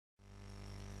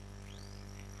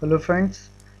Hello friends,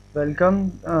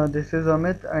 welcome. This is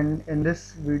Amit, and in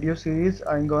this video series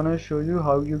I'm gonna show you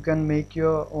how you can make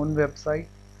your own website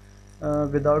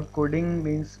without coding,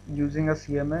 means using a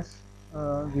CMS.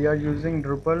 We are using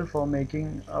Drupal for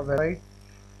making a website.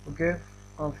 Okay,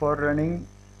 for running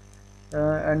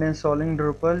and installing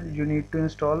Drupal you need to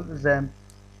install XAMPP.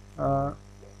 Uh,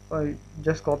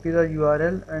 just copy the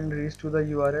URL and reach to the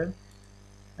URL,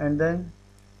 and then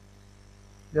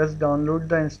just download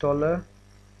the installer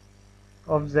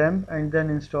of XAMPP and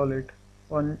then install it.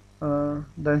 On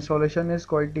the installation is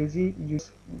quite easy. You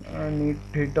need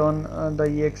to hit on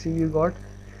the exe you got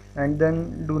and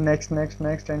then do next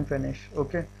and finish.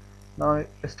 Okay, now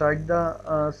start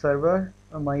the server,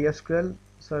 MySQL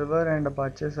server and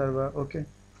Apache server. Okay,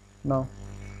 now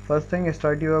first thing,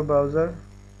 start your browser.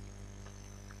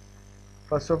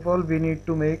 First of all, uh, we need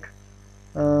to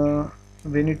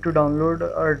download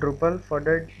our Drupal. For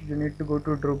that you need to go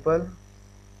to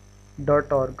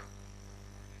drupal.org,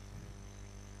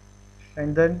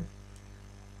 and then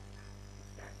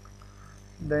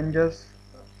just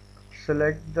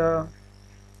select the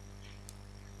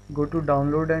go to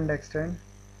download and extend,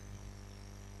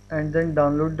 and then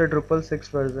download the Drupal 6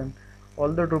 version.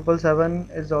 Although Drupal 7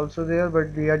 is also there,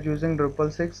 but we are using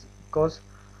Drupal 6 because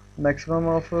maximum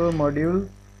of module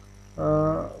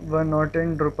were not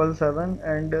in Drupal 7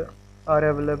 and are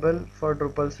available for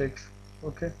Drupal 6.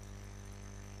 Okay,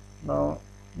 now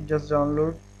just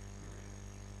download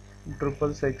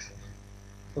Drupal 6.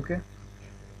 Okay,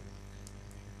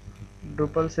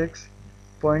 Drupal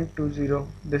 6.20.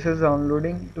 This is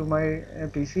downloading to my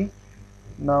PC.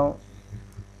 Now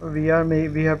we have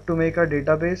to make a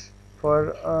database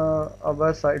for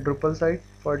our site, Drupal site.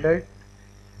 For that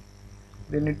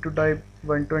we need to type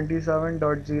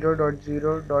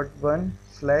 127.0.0.1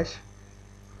 slash,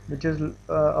 which is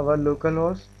our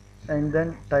localhost, and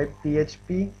then type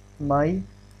phpmyadmin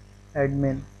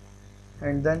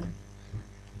and then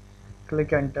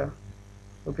click enter.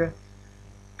 Okay,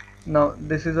 now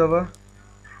this is our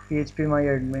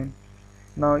phpmyadmin.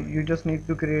 Now you just need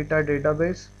to create a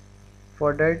database.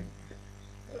 For that,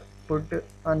 put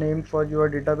a name for your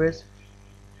database.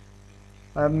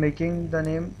 I am making the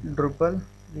name Drupal.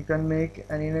 You can make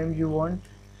any name you want,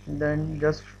 then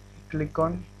just click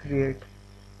on create.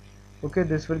 Okay,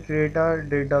 this will create a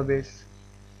database.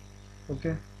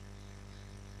 Okay,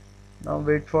 now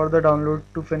wait for the download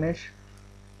to finish.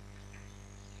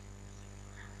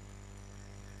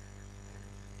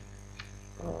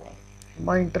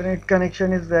 My internet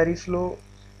connection is very slow,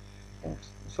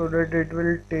 so that it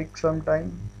will take some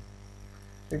time.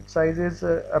 Its size is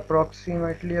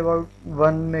approximately about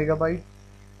 1 megabyte.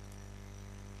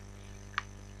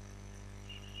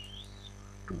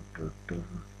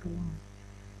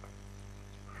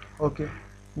 Okay,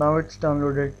 now it's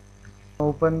downloaded.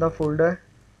 Open the folder,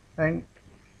 and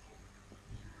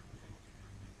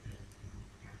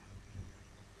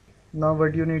now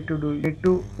what you need to do, you need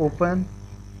to open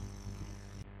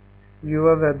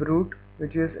your web root,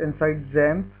 which is inside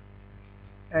XAMPP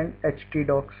and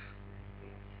htdocs.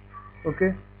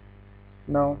 Okay,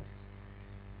 now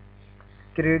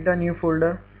create a new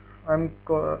folder. I'm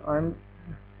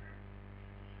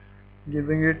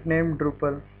giving it name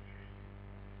Drupal.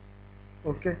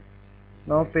 Okay,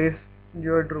 now paste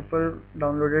your Drupal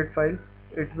downloaded file.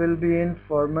 It will be in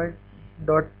format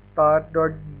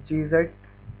 .tar.gz.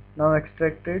 Now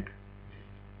extract it.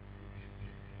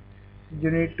 You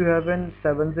need to have an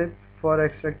 7-zip for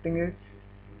extracting it,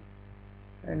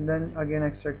 and then again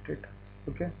extract it.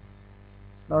 Okay,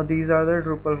 now these are the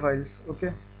Drupal files.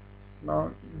 Okay, now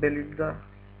delete the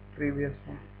previous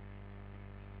one.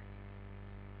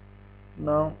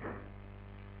 Now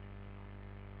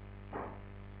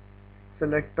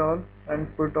select all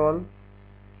and put all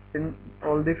in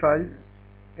all the files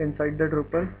inside the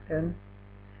Drupal in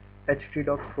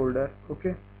htdocs folder.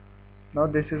 Okay, now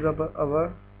this is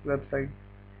our website.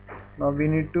 Now we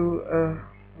need to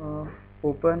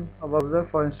open our browser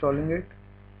for installing it.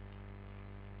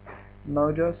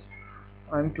 Now just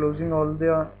I'm closing all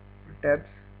the tabs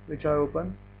which are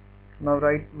open. Now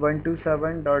write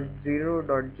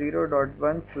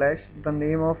 127.0.0.1 slash the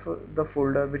name of the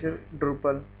folder, which is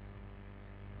Drupal.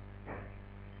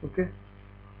 Okay,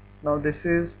 now this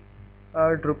is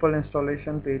our Drupal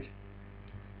installation page.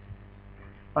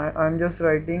 I'm just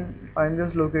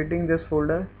locating this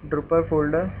folder, Drupal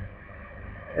folder,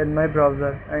 in my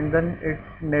browser, and then it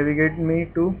navigate me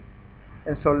to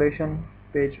installation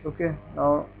page. Okay,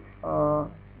 now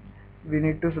we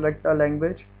need to select a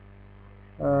language.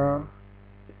 uh,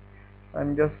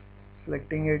 I'm just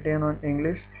selecting it in on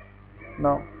English.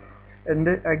 Now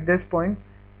at this point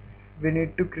we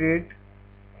need to create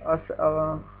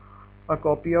a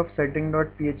copy of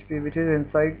setting.php which is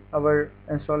inside our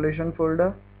installation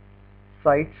folder,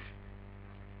 sites,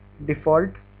 default,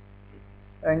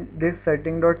 and this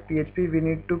setting.php we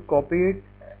need to copy it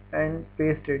and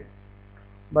paste it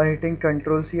by hitting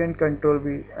Ctrl C and Ctrl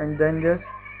V, and then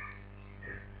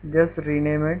just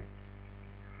rename it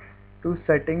to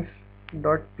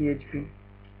settings.php.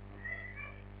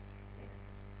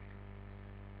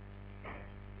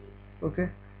 Okay,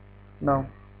 now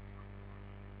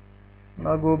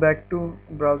go back to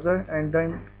browser and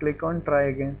then click on try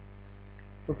again.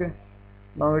 Okay,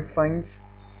 now it finds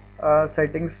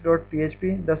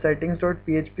settings.php. The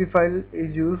settings.php file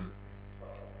is used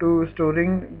to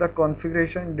storing the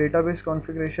configuration, database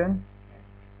configuration.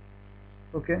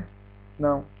 Okay,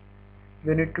 now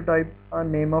we need to type a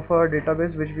name of our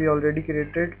database which we already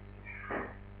created,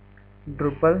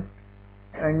 Drupal,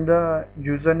 and the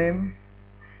username,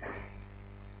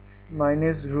 mine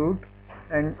is root,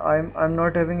 and I'm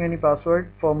not having any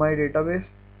password for my database,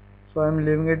 so I'm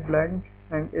leaving it blank.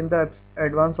 And in the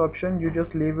advanced option you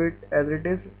just leave it as it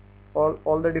is.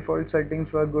 All the default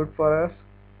settings were good for us,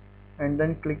 and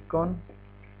then click on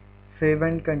save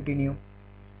and continue.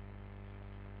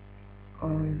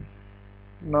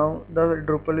 Now the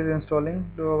Drupal is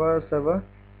installing to our server.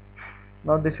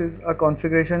 Now this is a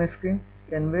configuration screen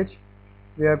in which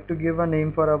we have to give a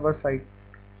name for our site.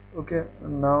 Okay,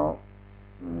 now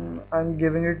I'm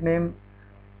giving it name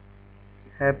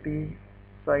happy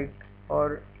site,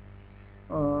 or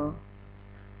uh,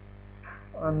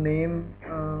 a name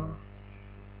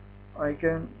I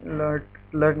can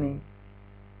learning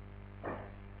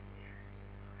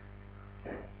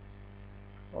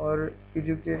or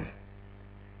education.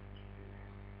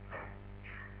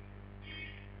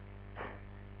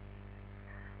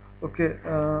 Okay,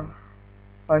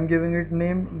 I'm giving it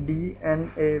name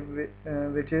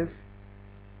DNA, which is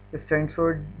stands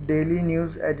for Daily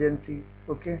News Agency.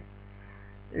 Okay,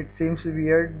 it seems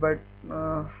weird, but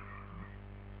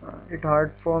it's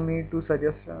hard for me to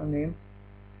suggest a name,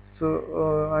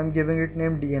 so I'm giving it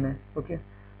name DNA. Okay,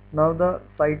 now the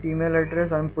site email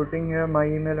address, I'm putting here my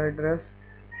email address.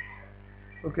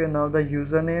 Okay, now the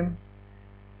username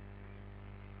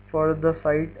for the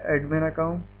site admin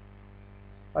account,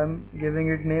 I'm giving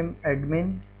it name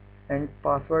admin, and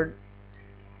password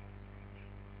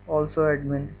also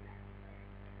admin.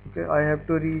 Okay, I have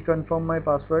to reconfirm my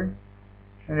password,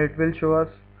 and it will show us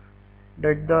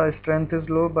that the strength is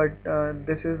low, but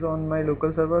this is on my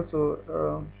local server,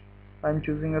 so I'm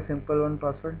choosing a simple one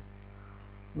password.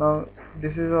 Now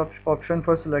this is option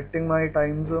for selecting my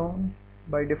time zone.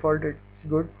 By default it's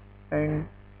good. And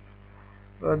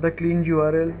the clean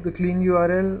URL,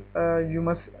 you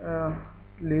must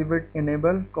leave it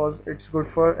enable, cause it's good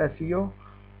for SEO,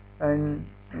 and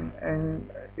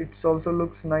it's also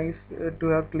looks nice to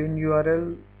have clean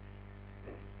URL.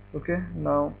 Okay,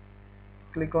 now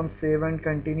click on save and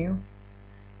continue.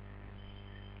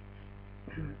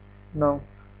 Now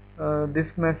this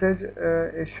message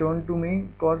is shown to me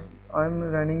because I'm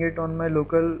running it on my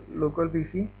local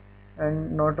PC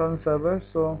and not on server,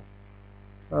 so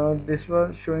this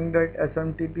was showing that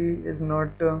SMTP is not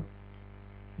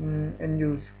in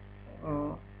use.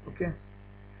 Okay,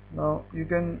 now you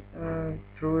can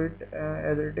throw it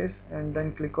as it is and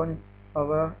then click on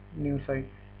our new site.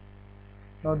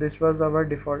 Now this was our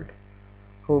default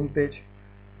home page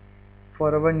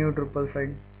for our new Drupal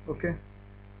site. Okay,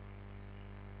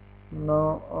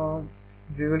 now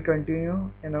we will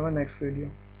continue in our next video.